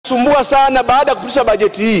kinasumbua sana baada ya kupitisha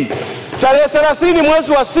bajeti hii. Tarehe 30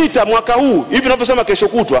 mwezi wa 6 mwaka huu, hivi tunavyosema kesho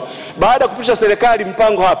kutwa, baada ya kupitisha serikali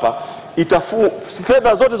mpango hapa,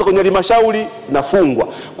 fedha zote za kwenye halmashauri nafungwa.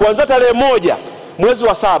 Kuanzia tarehe 1 mwezi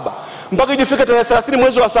wa 7 mpaka ijifike tarehe 30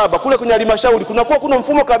 mwezi wa 7 kule kwenye halmashauri kuna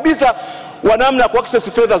mfumo kabisa wa namna ku access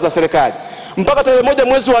fedha za serikali. Mpaka tarehe 1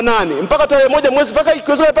 mwezi wa 8 mpaka tarehe 1 mwezi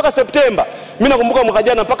mpaka Septemba. Mimi nakumbuka mwaka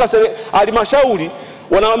jana mpaka halmashauri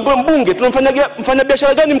wanaambia mbunge tunamfanya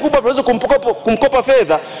biashara gani mkubwa tuweze kumkopa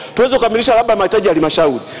fedha tuweze kukamilisha labda mahitaji ya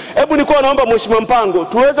halmashauri. Hebu nilikuwa naomba Mheshimiwa Mpango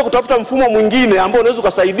tuweze kutafuta mfumo mwingine ambao unaweza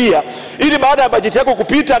kusaidia ili baada ya bajeti yako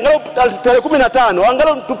kupita angalau tarehe 15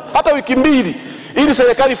 angalau hata wiki 2 ili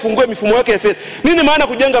serikali ifungue mifumo yake ya fedha. Nini maana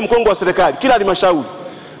kujenga mkongo wa serikali kila halmashauri?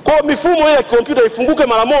 Kwa mifumo ya kompyuta ifunguke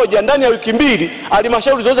mara moja ndani ya wiki 2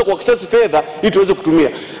 halmashauri ziweze kuaccess fedha ili tuweze kutumia.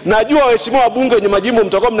 Najua waheshimiwa wabunge wenye majimbo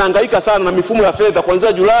mtakuwa mnahangaika sana na mifumo ya fedha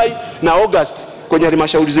kuanzia Julai na August kwenye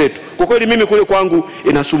halmashauri zetu. Kwa kweli mimi kule kwangu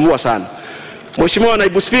inasumbua sana. Mheshimiwa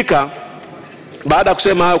Naibu Spika, baada ya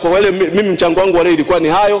kusema hayo, kwa wale mimi mchango wangu wa leo ilikuwa ni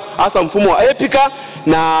hayo, hasa mfumo wa Epica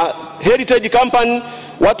na Heritage Company,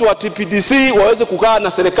 watu wa TPDC waweze kukaa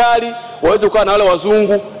na serikali, waweze kukaa na wale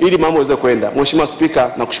wazungu ili mambo yaweze kwenda. Mheshimiwa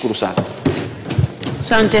Spika, nakushukuru sana.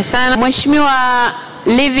 Asante sana. Mheshimiwa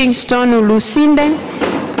Livingstone Lusinde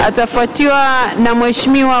atafuatiwa na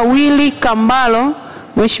Mheshimiwa Willy Kambalo.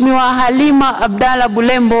 Mheshimiwa Halima Abdalla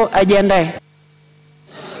Bulembo ajiandae.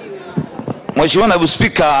 Mheshimiwa Naibu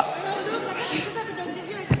Spika,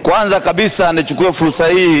 kwanza kabisa nichukue fursa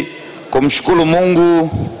hii kumshukuru Mungu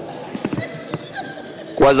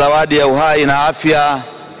kwa zawadi ya uhai na afya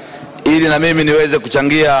ili na mimi niweze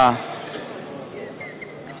kuchangia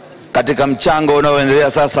katika mchango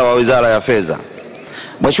unaoendelea sasa wa Wizara ya Fedha.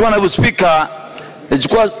 Mheshimiwa Naibu Spika,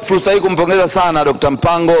 nichukua fursa hii kumpongeza sana Dr.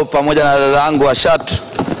 Mpango pamoja na dada yangu Ashatu,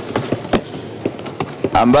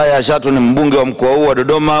 ambaye Ashatu ni mbunge wa mkoa huu wa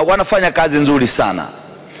Dodoma. Wanafanya kazi nzuri sana.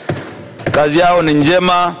 Kazi yao ni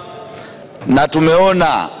njema na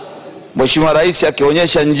tumeona Mheshimiwa Rais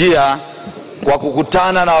akionyesha njia kwa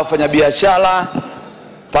kukutana na wafanyabiashara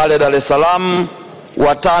pale Dar es Salaam,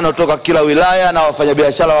 watano toka kila wilaya, na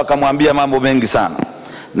wafanyabiashara wakamwambia mambo mengi sana.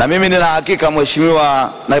 Na mimi nina hakika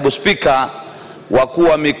Mheshimiwa Naibu Spika, wakuu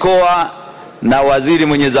wa mikoa na waziri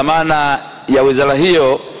mwenye dhamana ya wizara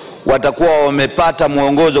hiyo watakuwa wamepata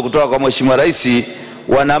mwongozo kutoka kwa Mheshimiwa Rais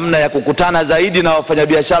wa namna ya kukutana zaidi na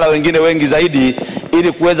wafanyabiashara wengine wengi zaidi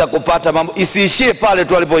ili kuweza kupata mambo, isiishie pale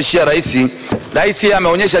tu alipoishia Rais. Rais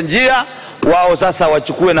ameonyesha njia, wao sasa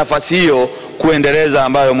wachukue nafasi hiyo kuendeleza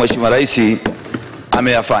ambayo Mheshimiwa Rais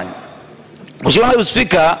ameyafanya. Mheshimiwa Naibu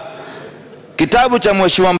Spika, kitabu cha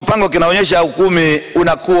Mheshimiwa Mpango kinaonyesha ukumi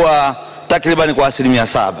unakuwa takriban kwa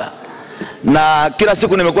 7%. Na kila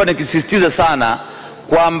siku nimekuwa nikisisitiza sana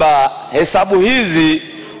kwamba hesabu hizi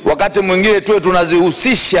wakati mwingine tuwe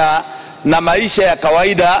tunazihusisha na maisha ya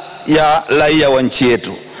kawaida ya raia wa nchi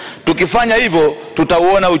yetu. Tukifanya hivyo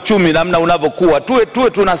tutauona uchumi namna unavyokuwa. Tuwe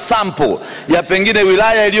tuna sample ya pengine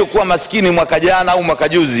wilaya iliyokuwa maskini mwaka jana au mwaka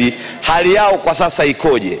juzi, hali yao kwa sasa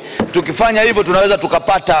ikoje. Tukifanya hivyo tunaweza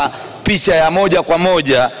tukapata picha ya moja kwa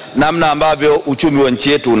moja namna ambavyo uchumi wa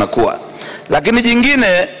nchi yetu unakuwa. Lakini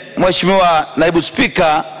jingine, Mheshimiwa Naibu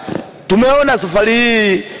Spika, tumeona safari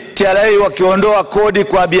hii TRA wakiondoa kodi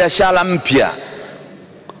kwa biashara mpya.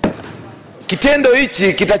 Kitendo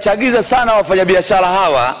hichi kitachagiza sana wafanyabiashara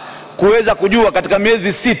hawa kuweza kujua katika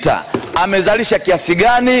miezi 6 amezalisha kiasi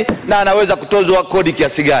gani na anaweza kutozwa kodi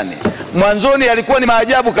kiasi gani. Mwanzoni alikuwa ni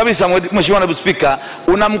maajabu kabisa Mheshimiwa Naibu Spika,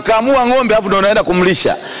 unamkamua ng'ombe afu ndio unaenda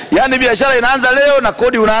kumlisha. Yaani biashara inaanza leo na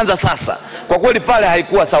kodi unaanza sasa. Kwa kweli pale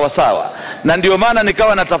haikuwa sawa sawa. Na ndio maana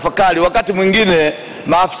nikawa na tafakari, wakati mwingine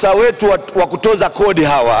maafisa wetu wa kutoza kodi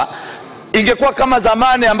hawa, ingekuwa kama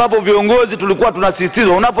zamani ambapo viongozi tulikuwa tunasisitiza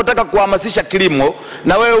unapotaka kuhamasisha kilimo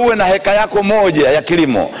na wewe uwe na heka yako moja ya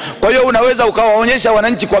kilimo. Kwa hiyo unaweza ukawaonyesha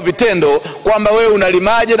wananchi kwa vitendo kwamba wewe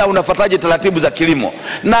unalimaje na unafuataje taratibu za kilimo.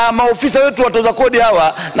 Na maofisa wetu watoza kodi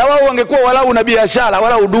hawa na wao wangekuwa walau na biashara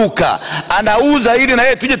wala duka anauza, ili na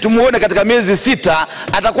yeye tuje tumuone katika miezi 6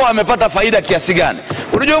 atakuwa amepata faida kiasi gani.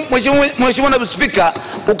 Unajua Mheshimiwa Naibu Spika,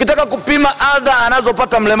 ukitaka kupima adha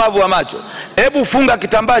anazopata mlemavu wa macho, hebu funga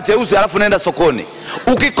kitambaa cheusi alafu nenda sokoni.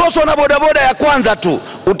 Ukikoswa na bodaboda ya kwanza tu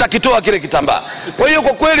utakitoa kile kitambaa. Kwa hiyo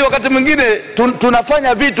kwa kweli wakati mwingine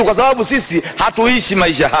tunafanya vitu kwa sababu sisi hatuishi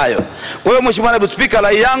maisha hayo. Kwa hiyo Mheshimiwa Naibu Spika,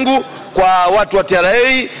 rai yangu kwa watu wa TRA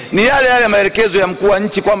ni yale maelekezo ya mkuu wa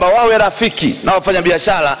nchi kwamba wawe rafiki na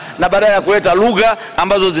wafanyabiashara na badala ya kuleta lugha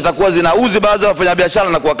ambazo zitakuwa zinauzi baadhi ya wafanyabiashara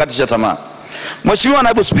na kuwakatisha tamaa. Mheshimiwa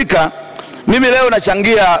Naibu Spika, mimi leo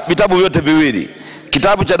nachangia vitabu vyote viwili.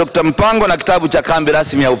 kitabu cha Dr. Mpango na kitabu cha kambi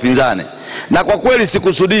rasmi ya upinzani. Na kwa kweli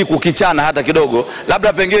sikusudii kukichana hata kidogo,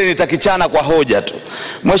 labda pengine nitakichana kwa hoja tu.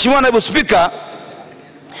 Mheshimiwa Naibu Spika,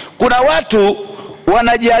 kuna watu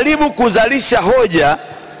wanajaribu kuzalisha hoja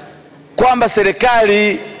kwamba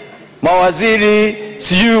serikali, mawaziri,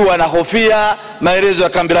 sijui wanahofia maelezo ya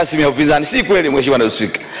kambi rasmi ya upinzani. Si kweli Mheshimiwa Naibu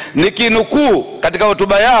Spika. Nikinukuu katika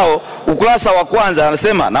hotuba yao ukurasa wa kwanza,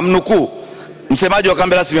 anasema, na mnukuu msemaji wa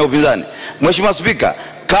kambi rasmi ya upinzani: Mheshimiwa Spika,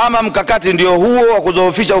 kama mkakati ndio huo wa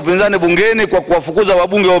kuzoofisha upinzani bungeni kwa kuwafukuza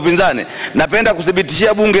wabunge wa upinzani, napenda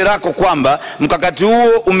kuthibitishia bunge lako kwamba mkakati huo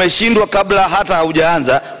umeshindwa kabla hata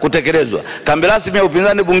haujaanza kutekelezwa. Kambi rasmi ya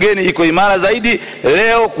upinzani bungeni iko imara zaidi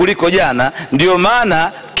leo kuliko jana. Ndio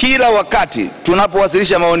maana kila wakati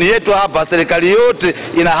tunapowasilisha maoni yetu hapa, serikali yote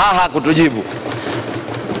ina haha kutujibu.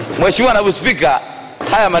 Mheshimiwa Naibu Spika,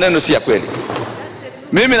 haya maneno si ya kweli.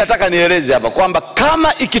 Mimi nataka nieleze hapa kwamba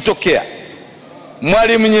kama ikitokea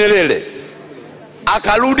Mwalimu Nyerere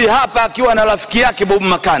akarudi hapa akiwa na rafiki yake Bob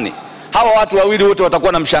Makani, hawa watu wawili wote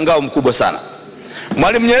watakuwa na mshangao mkubwa sana.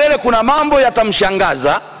 Mwalimu Nyerere kuna mambo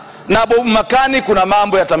yatamshangaza na Bob Makani kuna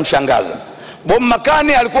mambo yatamshangaza. Bob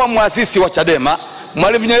Makani alikuwa muasisi wa Chadema,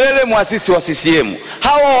 Mwalimu Nyerere muasisi wa CCM.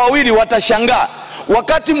 Hawa wawili watashangaa.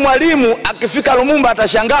 Wakati Mwalimu akifika Lumumba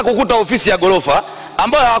atashangaa kukuta ofisi ya gorofa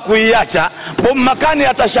ambayo hakuiacha. Bob Makani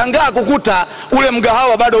atashangaa kukuta ule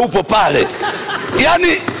mgahawa bado upo pale.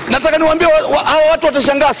 Yani nataka niwaambie hao watu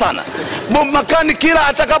watashangaa sana. Bob Makani kila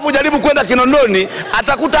atakapojaribu kwenda Kinondoni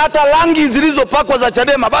atakuta hata rangi zilizopakwa za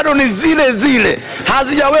Chadema bado ni zile zile,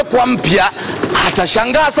 hazijawekwa mpya.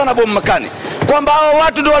 Atashangaa sana Bob Makani kwamba hao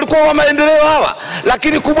watu ndio walikuwa wa maendeleo hawa.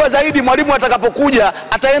 Lakini kubwa zaidi, Mwalimu atakapokuja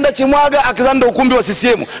ataenda Chimwaga akizanda ukumbi wa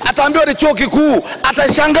CCM, ataambiwa ni chuo kikuu.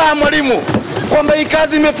 Atashangaa Mwalimu kwamba hii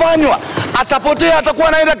kazi imefanywa. Atapotea, atakuwa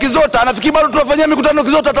anaenda Kizota, anafikiri bado tunafanyia mikutano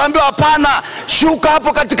Kizota, ataambiwa hapana, shuka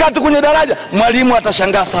hapo katikati kwenye daraja. Mwalimu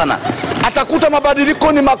atashangaa sana. Atakuta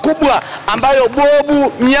mabadiliko ni makubwa ambayo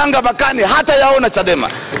Bobu Myanga Makani hata yaona Chadema.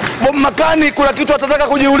 Bob Makani kuna kitu atataka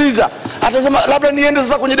kujiuliza. Atasema labda niende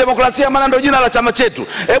sasa kwenye demokrasia, maana ndio jina la chama chetu.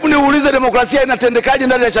 Hebu niulize demokrasia inatendekaje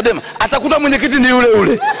ndani ya Chadema. Atakuta mwenyekiti ni yule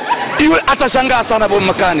yule. Atashangaa sana Bob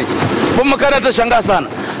Makani. Bob Makani atashangaa sana.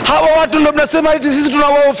 Hawa watu ndio mnasema eti sisi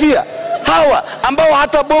tunawahofia. Hawa ambao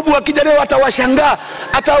hata Bobu akija leo atawashangaa.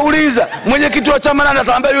 Atauliza mwenyekiti wa chama nani,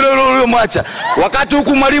 ataambia yule yule mwacha. Wakati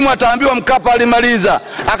huku Mwalimu ataambiwa Mkapa alimaliza,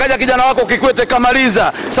 akaja kijana wako Kikwete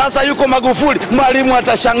kamaliza, sasa yuko Magufuli. Mwalimu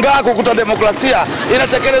atashangaa kukuta demokrasia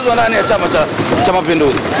inatekelezwa ndani ya Chama cha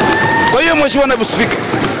Mapinduzi. Kwa hiyo Mheshimiwa Naibu Spika,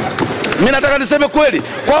 mimi nataka niseme kweli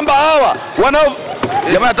kwamba hawa wanao,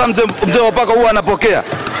 jamani, hata mzee wa paka huwa anapokea.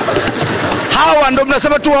 Hawa ndio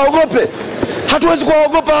mnasema tu waogope. Hatuwezi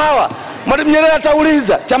kuwaogopa hawa. Mwalimu Nyerere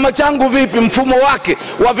atauliza chama changu vipi, mfumo wake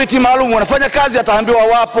wa viti maalum wanafanya kazi, ataambiwa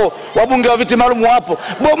wapo. Wabunge wa viti maalum wapo.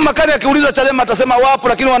 Bob Makani akiuliza Chadema atasema wapo,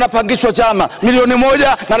 lakini wanapangishwa chama milioni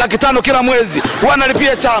 1.5 kila mwezi,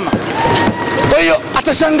 wanalipia chama. Kwa hiyo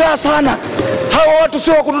atashangaa sana. Hawa watu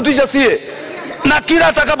sio wa kututisha sie. Na kila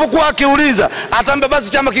atakapokuwa akiuliza ataambia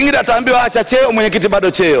basi chama kingine, ataambiwa acha cheo, mwenyekiti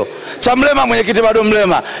bado cheo. Cha Mlema, mwenyekiti bado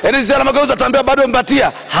Mlema. NCCR Mageuzi ataambia bado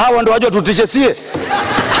Mbatia. Hawa ndio wajua tutishe sie.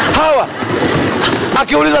 Hawa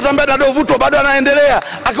akiuliza ataambia na Dovutwa bado anaendelea.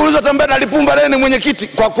 Akiuliza ataambia na Lipumba leni mwenyekiti.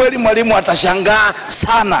 Kwa kweli Mwalimu atashangaa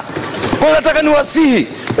sana. Kwa hiyo nataka niwasihi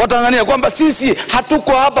Watanzania kwamba sisi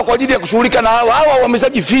hatuko hapa kwa ajili ya kushughulika na hawa. Hawa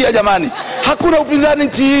wameshajifia jamani. Hakuna upinzani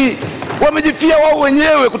nchi hii. Wamejifia wao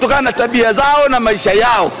wenyewe kutokana na tabia zao na maisha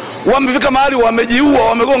yao. Wamefika mahali wamejiua,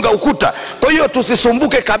 wamegonga ukuta. Kwa hiyo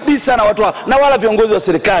tusisumbuke kabisa na watu na wala viongozi wa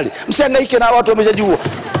serikali. Msihangaike na watu wameshajua.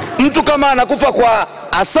 Mtu kama anakufa kwa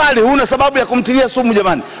asali, huna sababu ya kumtilia sumu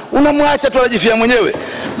jamani. Unamwacha tu anajifia mwenyewe.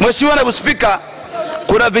 Mheshimiwa Naibu Spika,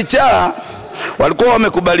 kuna vichaa walikuwa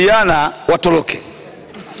wamekubaliana watoroke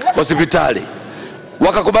hospitali.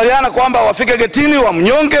 Wakakubaliana kwamba wafike getini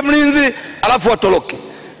wamnyonge mlinzi alafu watoroke.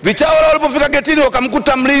 Vichaa wale walipofika getini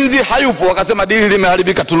wakamkuta mlinzi hayupo, wakasema dili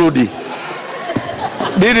limeharibika, turudi.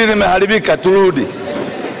 Dili limeharibika, turudi.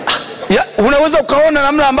 Unaweza ukaona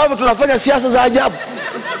namna ambavyo tunafanya siasa za ajabu.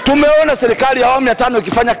 Tumeona serikali ya awamu ya 5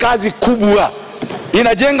 ikifanya kazi kubwa.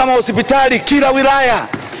 Inajenga mahospitali kila wilaya,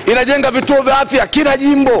 inajenga vituo vya afya kila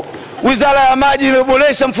jimbo. Wizara ya maji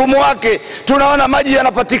imeboresha mfumo wake. Tunaona maji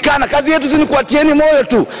yanapatikana. Kazi yetu si ni kuatieni moyo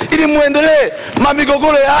tu ili muendelee.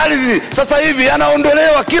 Mamigogoro ya ardhi sasa hivi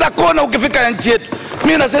yanaondolewa kila kona ukifika nchi yetu.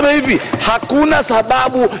 Mimi nasema hivi, hakuna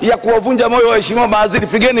sababu ya kuwavunja moyo waheshimiwa mawaziri.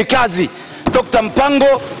 Pigeni kazi. Dr.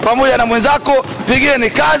 Mpango pamoja na mwenzako, pigeni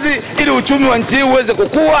kazi ili uchumi wa nchi hii uweze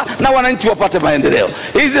kukua na wananchi wapate maendeleo.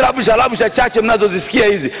 Hizi labusha chache mnazozisikia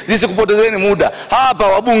hizi zisikupotezeni muda. Hapa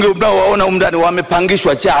wabunge mnaowaona umndani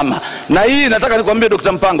wamepangishwa chama. Na hii nataka nikwambie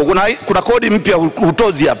Dr. Mpango, kuna kodi mpya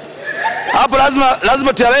hutozi hapa. Hapo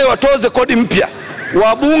lazima TRA watoze kodi mpya.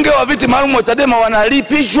 Wabunge wa viti maalum wa Chadema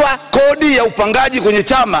wanalipishwa kodi ya upangaji kwenye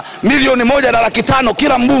chama milioni 1.5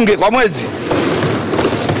 kila mbunge kwa mwezi.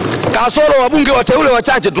 Kasoro wabunge wateule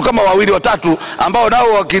wachache tu kama 2 3 ambao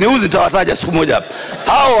nao wakiniuzi nitawataja siku moja hapa.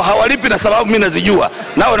 Hao hawalipi na sababu mimi nazijua.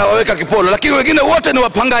 Nao nawaweka kipolo, lakini wengine wote ni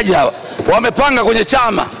wapangaji hawa. Wamepanga kwenye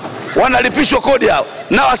chama, wanalipishwa kodi hao.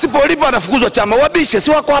 Na wasipolipa wanafukuzwa chama. Wabishe,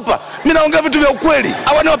 si wako hapa. Mimi naongea vitu vya ukweli.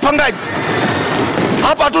 Hawa ni wapangaji.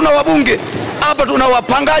 Hapa hatuna wabunge. Hapa tuna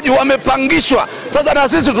wapangaji wamepangishwa. Sasa na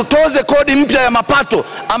sisi tutoze kodi mpya ya mapato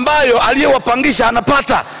ambayo aliyewapangisha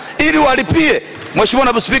anapata ili walipie. Mheshimiwa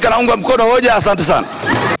Naibu Spika, naunga mkono hoja. Asante sana.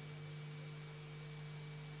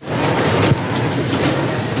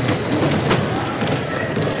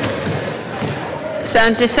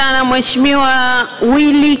 Asante sana. Mheshimiwa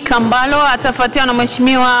Willy Kambalo atafuatiwa na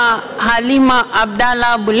Mheshimiwa Halima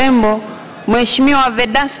Abdalla Bulembo. Mheshimiwa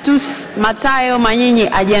Vedastus Matayo Manyinyi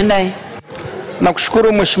ajiandae.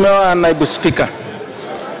 Nakushukuru Mheshimiwa Naibu Spika.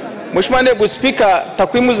 Mheshimiwa Naibu Spika,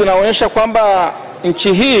 takwimu zinaonyesha kwamba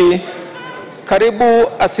nchi hii karibu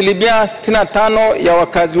 65% ya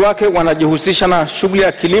wakazi wake wanajihusisha na shughuli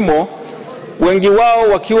ya kilimo, wengi wao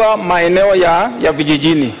wakiwa maeneo ya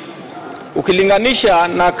vijijini. Ukilinganisha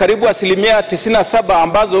na karibu 97%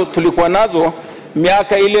 ambazo tulikuwa nazo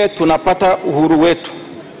miaka ile tunapata uhuru wetu.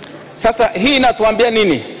 Sasa hii inatuambia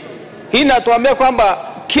nini? Hii inatuambia kwamba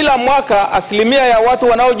kila mwaka asilimia ya watu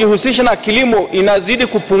wanaojihusisha na kilimo inazidi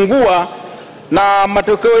kupungua, na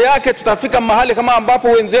matokeo yake tutafika mahali kama ambapo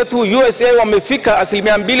wenzetu USA wamefika,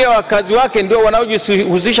 2% ya wakazi wake ndio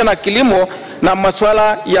wanaojihusisha na kilimo na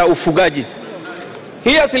masuala ya ufugaji.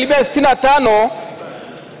 Hii 65%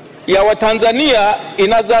 ya Watanzania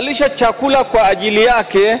inazalisha chakula kwa ajili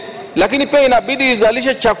yake, lakini pia inabidi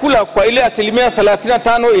izalishe chakula kwa ile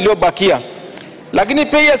 35% iliyobakia. Lakini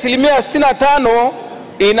pia 65%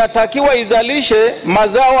 inatakiwa izalishe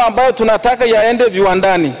mazao ambayo tunataka yaende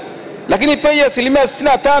viwandani. Lakini pia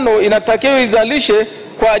 65% inatakiwa izalishe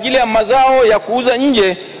kwa ajili ya mazao ya kuuza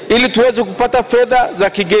nje ili tuweze kupata fedha za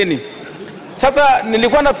kigeni. Sasa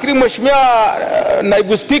nilikuwa nafikiri Mheshimiwa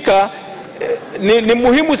Naibu Spika, ni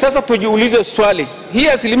muhimu sasa tujiulize swali. Hii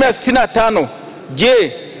 65%,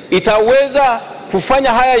 je, itaweza kufanya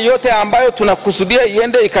haya yote ambayo tunakusudia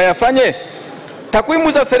iende ikayafanye?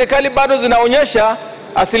 Takwimu za serikali bado zinaonyesha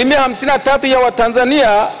 53% ya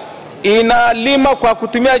Watanzania inalima kwa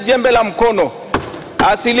kutumia jembe la mkono.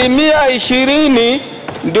 20%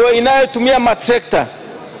 ndio inayotumia matrekta.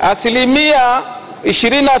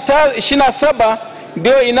 27%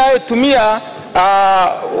 ndio inayotumia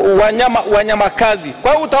wanyama kazi.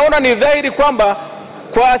 Kwa hiyo utaona ni dhahiri kwamba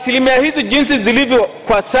kwa asilimia hizi jinsi zilivyo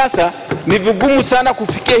kwa sasa ni vigumu sana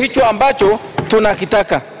kufikia hicho ambacho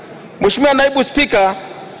tunakitaka. Mheshimiwa Naibu Spika,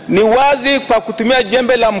 ni wazi kwa kutumia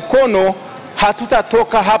jembe la mkono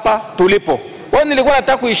hatutatoka hapa tulipo. Kwa nilikuwa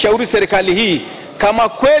nataka kuishauri serikali hii, kama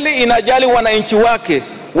kweli inajali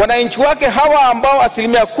wananchi wake hawa ambao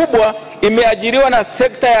asilimia kubwa imeajiriwa na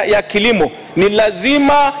sekta ya kilimo, ni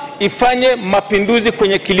lazima ifanye mapinduzi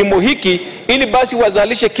kwenye kilimo hiki ili basi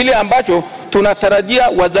wazalishe kile ambacho tunatarajia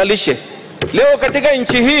wazalishe. Leo katika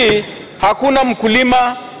nchi hii hakuna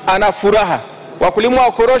mkulima ana furaha. Wakulima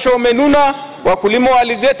wa korosho wamenuna, wakulima wa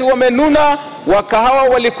alizeti wamenuna, wa kahawa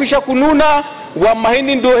walikwisha kununa, wa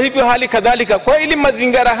mahindi ndio hivyo hali kadhalika. Kwa ili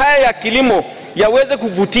mazingira haya ya kilimo yaweze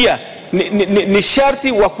kuvutia, ni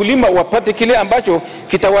sharti wakulima wapate kile ambacho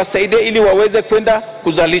kitawasaidia ili waweze kwenda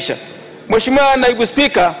kuzalisha. Mheshimiwa Naibu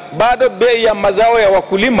Spika, bado bei ya mazao ya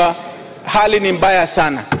wakulima hali ni mbaya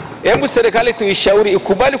sana. Hebu serikali tuishauri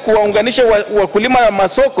ikubali kuwaunganisha wakulima na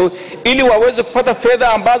masoko ili waweze kupata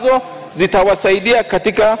fedha ambazo zitawasaidia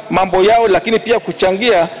katika mambo yao, lakini pia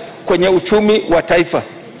kuchangia kwenye uchumi wa taifa.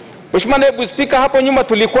 Mheshimiwa Naibu Spika, hapo nyuma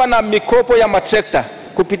tulikuwa na mikopo ya matrekta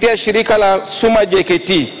kupitia shirika la Suma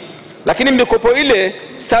JKT. Lakini mikopo ile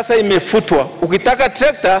sasa imefutwa. Ukitaka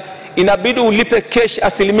trekta inabidi ulipe cash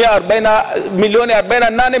milioni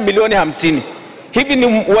 48 milioni 50. Hivi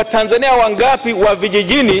ni Watanzania wangapi wa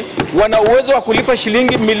vijijini wana uwezo wa kulipa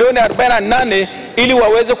shilingi milioni 48 ili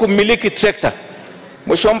waweze kumiliki trekta?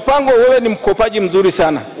 Mheshimiwa Mpango, wewe ni mkopaji mzuri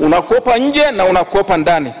sana. Unakopa nje na unakopa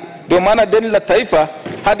ndani. Ndio maana deni la taifa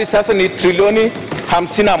hadi sasa ni trilioni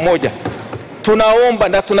 51. Tunaomba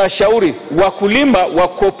na tunashauri wakulima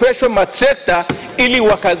wakopeshwe matrekta ili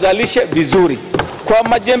wakazalishe vizuri. kwa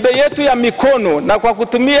majembe yetu ya mikono na kwa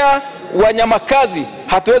kutumia wanyamakazi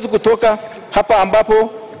hatuwezi kutoka hapa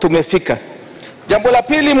ambapo tumefika. Jambo la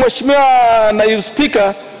pili, Mheshimiwa Naibu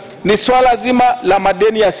Spika, ni swala zima la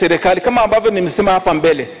madeni ya serikali. Kama ambavyo nimesema hapa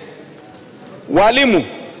mbele, walimu,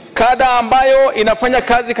 kada ambayo inafanya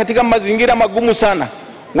kazi katika mazingira magumu sana,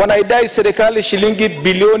 wanaidai serikali shilingi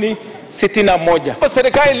bilioni 61.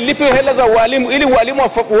 Serikali ilipe hela za walimu ili walimu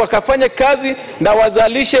wakafanye kazi na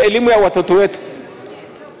wazalishe elimu ya watoto wetu.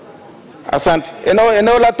 Asante.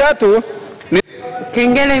 Eneo la tatu ni...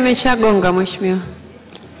 Kengele imeshagonga Mheshimiwa.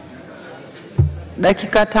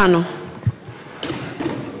 Dakika 5.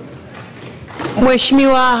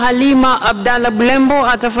 Mheshimiwa Halima Abdalla Bulembo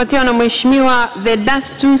atafuatiwa na Mheshimiwa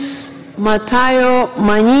Vedastus Matayo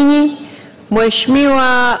Manyinyi.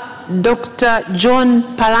 Mheshimiwa Dr. John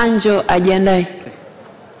Palanjo ajiandae.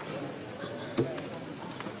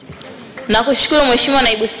 Nakushukuru Mheshimiwa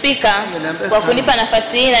Naibu Spika kwa kunipa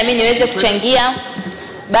nafasi hii na mimi niweze kuchangia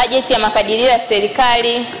bajeti ya makadirio ya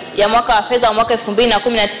serikali ya mwaka wa fedha wa mwaka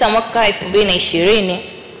 2019 mwaka 2020.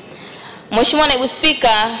 Mheshimiwa Naibu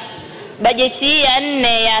Spika, bajeti hii ya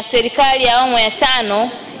 4 ya serikali ya awamu ya 5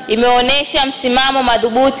 imeonyesha msimamo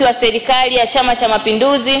madhubuti wa serikali ya Chama cha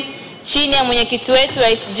Mapinduzi chini ya mwenyekiti wetu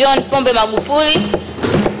Rais John Pombe Magufuli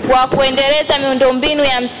kwa kuendeleza miundombinu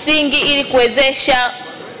ya msingi ili kuwezesha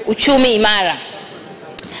uchumi imara.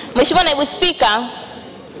 Mheshimiwa Naibu Spika,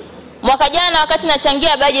 mwaka jana wakati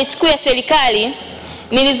nachangia bajeti kuu ya serikali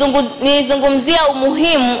nilizungumzia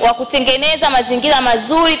umuhimu wa kutengeneza mazingira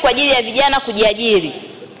mazuri kwa ajili ya vijana kujiajiri.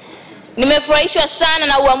 Nimefurahishwa sana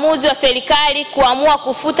na uamuzi wa serikali kuamua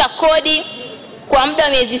kufuta kodi kwa muda wa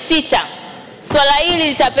miezi 6. Swala hili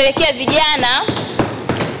litapelekea vijana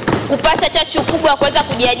kupata chachu kubwa kuweza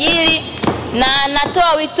kujiajiri, na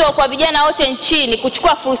natoa wito kwa vijana wote nchini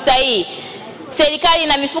kuchukua fursa hii. Serikali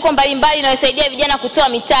ina mifuko mbalimbali inayosaidia vijana kutoa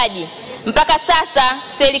mitaji. Mpaka sasa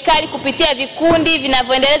serikali kupitia vikundi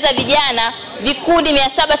vinavyoendeleza vijana, vikundi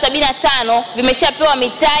 775 vimeshapewa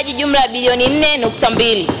mitaji jumla ya bilioni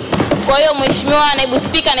 4.2. Kwa hiyo Mheshimiwa Naibu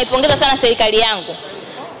Spika, naipongeza sana serikali yangu.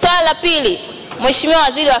 Swala la pili, Mheshimiwa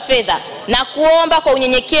Waziri wa Fedha, na kuomba kwa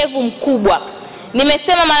unyenyekevu mkubwa.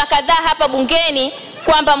 Nimesema mara kadhaa hapa bungeni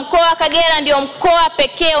kwamba mkoa wa Kagera ndio mkoa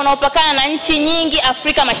pekee unaopakana na nchi nyingi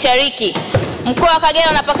Afrika Mashariki. Mkoa wa Kagera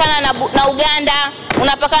unapakana na Uganda,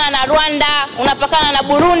 unapakana na Rwanda, unapakana na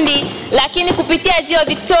Burundi, lakini kupitia ziwa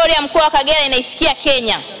Victoria mkoa wa Kagera inaifikia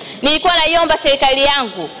Kenya. Nilikuwa naiomba serikali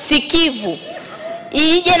yangu sikivu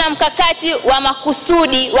ije na mkakati wa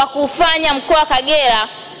makusudi wa kufanya mkoa wa Kagera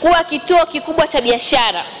kuwa kituo kikubwa cha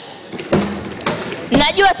biashara.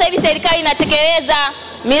 Najua sasa hivi serikali inatekeleza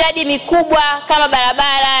miradi mikubwa kama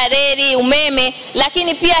barabara, reli, umeme,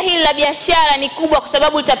 lakini pia hili la biashara ni kubwa kwa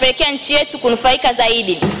sababu litapelekea nchi yetu kunufaika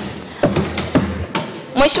zaidi.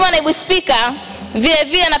 Mheshimiwa Naibu Spika, vile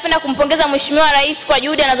vile napenda kumpongeza Mheshimiwa Rais kwa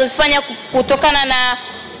juhudi anazozifanya kutokana na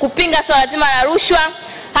kupinga swala zima la rushwa.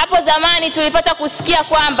 Hapo zamani tulipata kusikia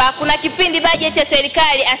kwamba kuna kipindi bajeti ya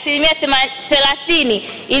serikali 30%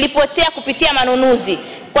 ilipotea kupitia manunuzi.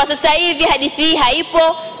 Kwa sasa hivi hadithi hii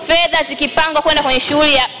haipo, fedha zikipangwa kwenda kwenye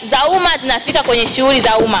shughuli za umma zinafika kwenye shughuli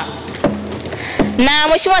za umma. Na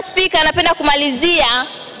Mheshimiwa Spika, napenda kumalizia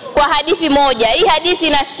kwa hadithi moja. Hii hadithi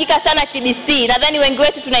inasikika sana TBC, nadhani wengi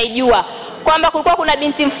wetu tunaijua, kwamba kulikuwa kuna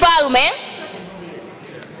binti mfalme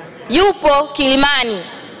yupo Kilimani.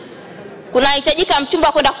 Kunahitajika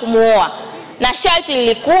mchumba kwenda kumuoa. Na sharti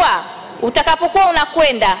lilikuwa utakapokuwa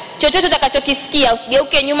unakwenda, chochote utakachokisikia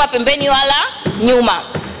usigeuke nyuma, pembeni wala nyuma.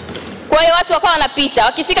 Kwa hiyo watu wakawa wanapita,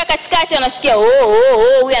 wakifika katikati wanasikia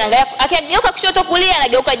huyu anaangalia, akigeuka kushoto kulia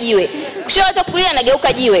anageuka jiwe. Kushoto kulia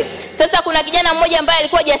anageuka jiwe. Sasa kuna kijana mmoja ambaye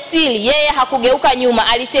alikuwa jasiri, yeye hakugeuka nyuma,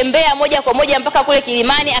 alitembea moja kwa moja mpaka kule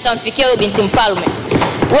Kilimani akamfikia huyo binti mfalme.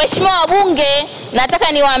 Waheshimiwa wabunge,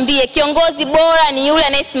 nataka niwaambie kiongozi bora ni yule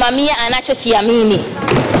anayesimamia anachokiamini.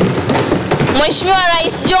 Mheshimiwa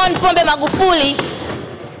Rais John Pombe Magufuli,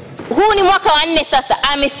 huu ni mwaka wa 4 sasa,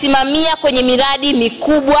 amesimamia kwenye miradi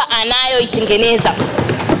mikubwa anayoitengeneza.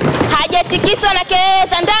 Hajatikiswa na kelele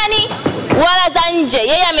za ndani wala za nje.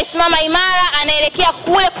 Yeye amesimama imara, anaelekea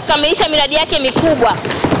kule kukamilisha miradi yake mikubwa.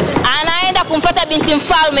 Anaenda kumfuata binti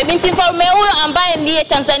mfalme. Binti mfalme huyo ambaye ndiye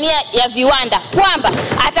Tanzania ya viwanda, kwamba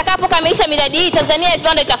atakapokamilisha miradi hii Tanzania ya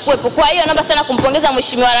viwanda itakuwepo. Kwa hiyo naomba sana kumpongeza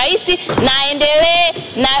Mheshimiwa Rais na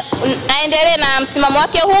aendelee na msimamo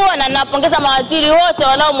wake huo, na napongeza mawaziri wote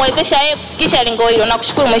wanaomwezesha yeye kufikisha lengo hilo.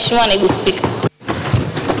 Nakushukuru Mheshimiwa Naibu Spika.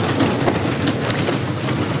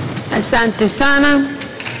 Asante sana.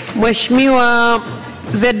 Mheshimiwa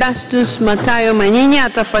Vedastus Matayo Manyinyi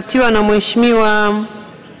atafuatiwa na Mheshimiwa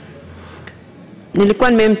nilikuwa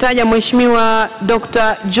nimemtaja Mheshimiwa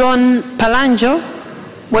Dr. John Palanjo.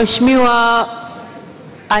 Mheshimiwa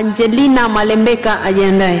Angelina Malembeka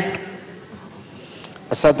ajiandae.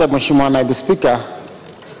 Asante Mheshimiwa Naibu Spika,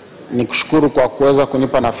 nikushukuru kwa kuweza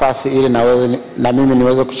kunipa nafasi ili na mimi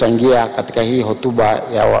niweze kuchangia katika hii hotuba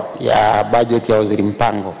ya bajeti ya Waziri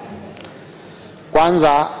Mpango.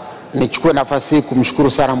 Kwanza nichukue nafasi hii kumshukuru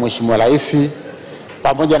sana Mheshimiwa Rais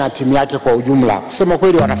pamoja na timu yake kwa ujumla. Kusema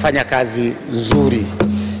kweli wanafanya kazi nzuri,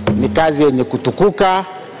 ni kazi yenye kutukuka.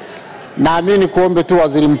 Naamini kuombe tu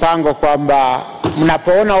Waziri Mpango kwamba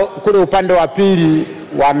mnapoona kule upande wa pili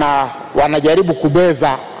wanajaribu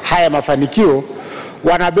kubeza haya mafanikio,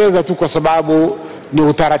 wanabeza tu kwa sababu ni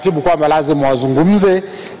utaratibu kwamba lazima wazungumze,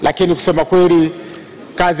 lakini kusema kweli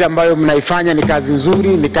kazi ambayo mnaifanya ni kazi nzuri,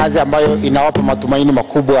 ni kazi ambayo inawapa matumaini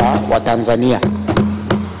makubwa wa Tanzania.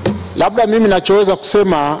 Labda mimi nachoweza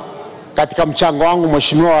kusema katika mchango wangu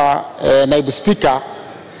Mheshimiwa Naibu Spika,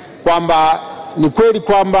 kwamba ni kweli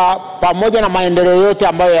kwamba pamoja na maendeleo yote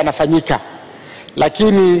ambayo yanafanyika,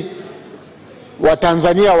 lakini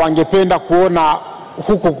Watanzania wangependa kuona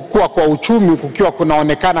huko kukua kwa uchumi kukiwa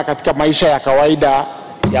kunaonekana katika maisha ya kawaida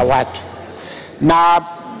ya watu.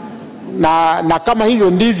 Na kama hivyo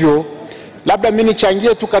ndivyo, labda mimi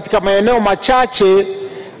nichangie tu katika maeneo machache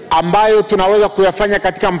ambayo tunaweza kuyafanya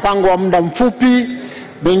katika mpango wa muda mfupi,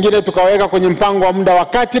 mengine tukaweka kwenye mpango wa muda wa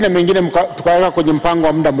kati na mengine tukaweka kwenye mpango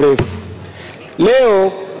wa muda mrefu.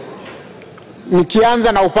 Leo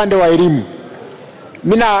nikianza na upande wa elimu,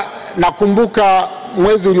 mimi nakumbuka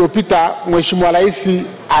mwezi uliopita Mheshimiwa Rais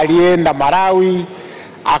alienda Malawi,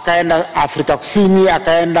 akaenda Afrika Kusini,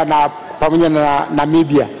 akaenda pamoja na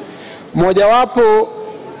Namibia. Mojawapo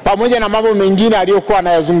pamoja na mambo mengine aliyokuwa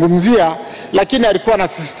anayazungumzia, lakini alikuwa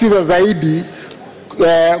anasisitiza zaidi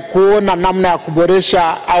kuona namna ya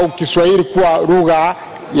kuboresha au Kiswahili kuwa lugha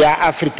ya Afrika.